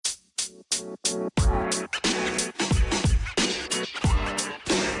Hello,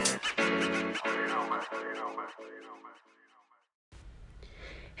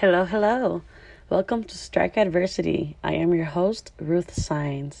 hello. Welcome to Strike Adversity. I am your host, Ruth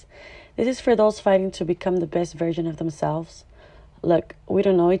Sines. This is for those fighting to become the best version of themselves. Look, we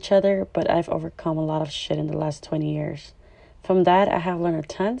don't know each other, but I've overcome a lot of shit in the last 20 years. From that, I have learned a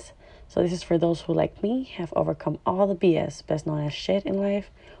ton. So this is for those who, like me, have overcome all the BS, best known as shit in life,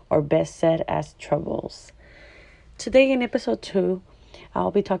 or best said as troubles. Today in episode 2,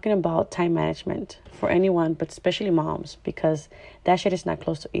 I'll be talking about time management for anyone, but especially moms, because that shit is not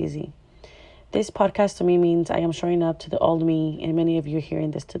close to easy. This podcast to me means I am showing up to the old me, and many of you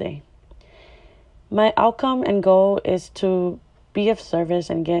hearing this today. My outcome and goal is to be of service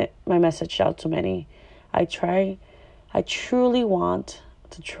and get my message out to many. I truly want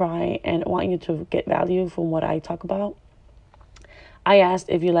to try and want you to get value from what I talk about. I asked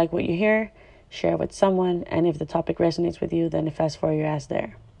if you like what you hear, share with someone, and if the topic resonates with you, then fast forward your ass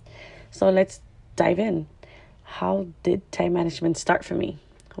there. So let's dive in. How did time management start for me?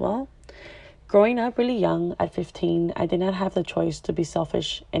 Well, growing up really young at 15, I did not have the choice to be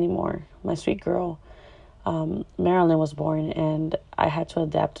selfish anymore. My sweet girl, Marilyn, was born, and I had to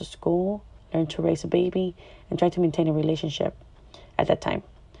adapt to school, learn to raise a baby, and try to maintain a relationship at that time.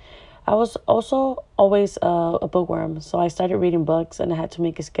 I was also always a bookworm, so I started reading books, and I had to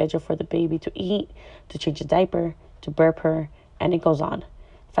make a schedule for the baby to eat, to change a diaper, to burp her, and it goes on.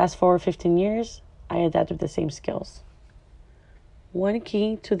 Fast forward 15 years, I adapted the same skills. One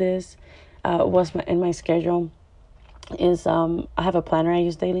key to this was in my schedule is I have a planner I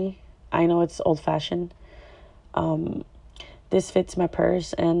use daily. I know it's old-fashioned. This fits my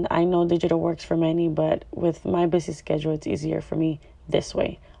purse, and I know digital works for many, but with my busy schedule, it's easier for me this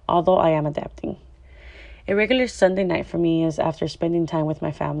way, although I am adapting. A regular Sunday night for me is after spending time with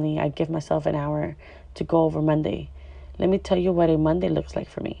my family. I give myself an hour to go over Monday. Let me tell you what a Monday looks like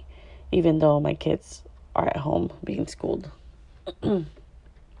for me, even though my kids are at home being schooled.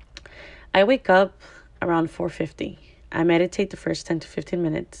 I wake up around 4:50. I meditate the first 10 to 15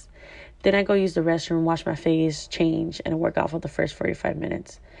 minutes. Then I go use the restroom, wash my face, change, and work out for the first 45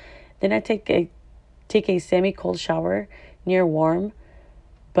 minutes. Then I take a semi-cold shower near warm,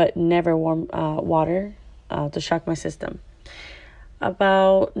 but never warm water to shock my system.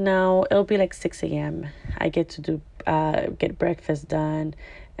 About now, it'll be like 6 a.m. I get to get breakfast done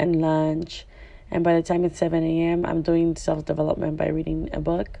and lunch. And by the time it's 7 a.m., I'm doing self-development by reading a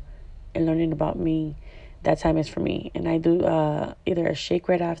book and learning about me. That time is for me. And I do either a shake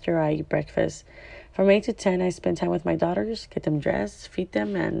right after I eat breakfast. From 8 to 10, I spend time with my daughters, get them dressed, feed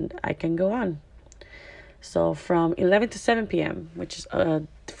them, and I can go on. So from 11 to 7 p.m., which is a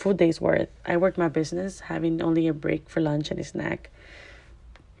full day's worth, I work my business, having only a break for lunch and a snack.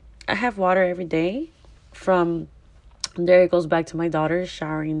 I have water every day. From there, it goes back to my daughters,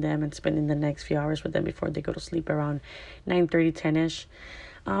 showering them and spending the next few hours with them before they go to sleep around 9:30, 10-ish.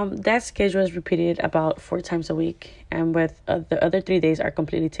 That schedule is repeated about 4 times a week, and with the other 3 days are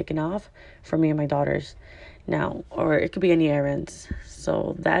completely taken off for me and my daughters. Now, or it could be any errands.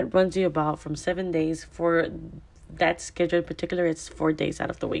 So that runs you about from 7 days. For that schedule in particular, it's 4 days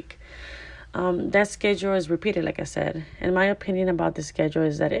out of the week. That schedule is repeated, like I said. And my opinion about this schedule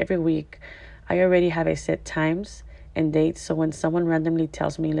is that every week I already have a set times and dates. So when someone randomly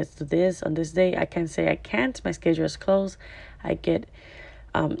tells me, let's do this on this day, I can't say I can't. My schedule is closed. I get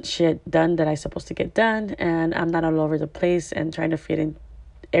shit done that I'm supposed to get done, and I'm not all over the place and trying to fit in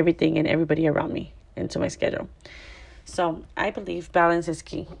everything and everybody around me into my schedule. So I believe balance is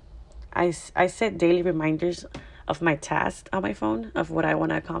key. I set daily reminders of my tasks on my phone of what I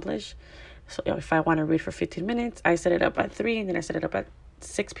want to accomplish. So if I want to read for 15 minutes, I set it up at 3, and then I set it up at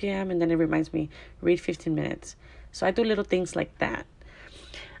 6 p.m. and then it reminds me, read 15 minutes. So I do little things like that.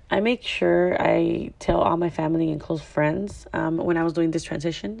 I make sure I tell all my family and close friends when I was doing this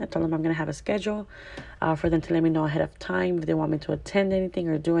transition. I told them I'm going to have a schedule for them to let me know ahead of time if they want me to attend anything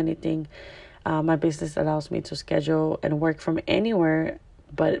or do anything. My business allows me to schedule and work from anywhere,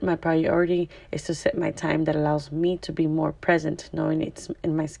 but my priority is to set my time that allows me to be more present, knowing it's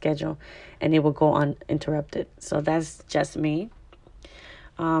in my schedule and it will go uninterrupted. So that's just me.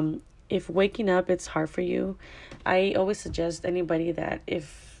 If waking up it's hard for you, I always suggest anybody that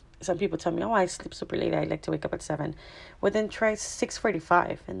if some people tell me, I sleep super late, I like to wake up at 7. Well, then try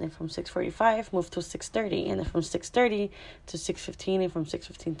 6:45, and then from 6:45 move to 6:30, and then from 6:30 to 6:15, and from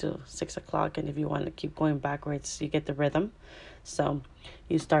 6:15 to 6 o'clock. And if you want to keep going backwards, you get the rhythm. So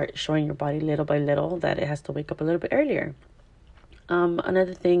you start showing your body little by little that it has to wake up a little bit earlier.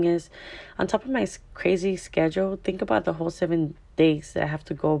 Another thing is, on top of my crazy schedule, think about the whole days that I have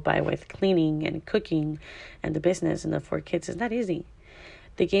to go by with cleaning and cooking and the business and the 4 kids. It's not easy.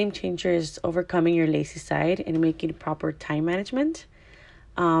 The game changer is overcoming your lazy side and making proper time management.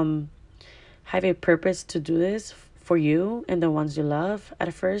 Have a purpose to do this for you and the ones you love.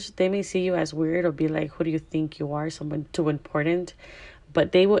 At first, they may see you as weird or be like, who do you think you are? Someone too important.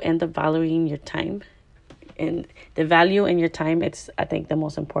 But they will end up valuing your time. And the value in your time, it's, I think, the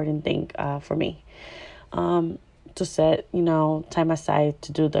most important thing for me. To set, time aside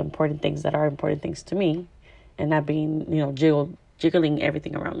to do the important things that are important things to me and not being, jiggling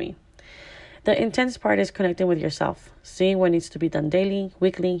everything around me. The intense part is connecting with yourself, seeing what needs to be done daily,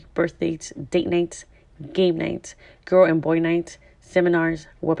 weekly, birthdays, date nights, game nights, girl and boy nights, seminars,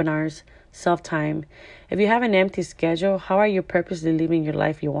 webinars, self-time. If you have an empty schedule, how are you purposely living your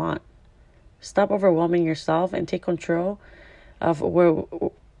life you want? Stop overwhelming yourself and take control of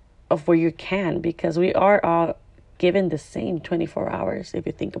where you can, because we are all given the same 24 hours if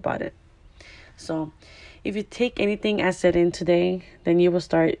you think about it. So if you take anything I said in today, then you will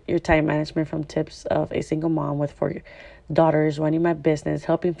start your time management from tips of a single mom with 4 daughters, running my business,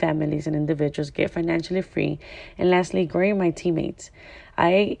 helping families and individuals get financially free, and lastly, growing my teammates.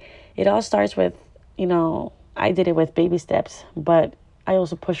 It all starts with, I did it with baby steps, but I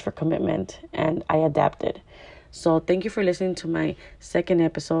also pushed for commitment and I adapted. So thank you for listening to my second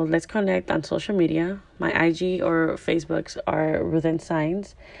episode. Let's connect on social media. My IG or Facebooks are Ruth and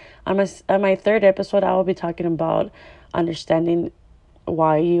Signs. On my third episode, I will be talking about understanding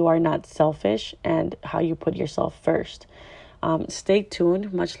why you are not selfish and how you put yourself first. Stay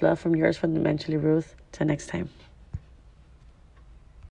tuned. Much love from yours, fundamentally Ruth. Till next time.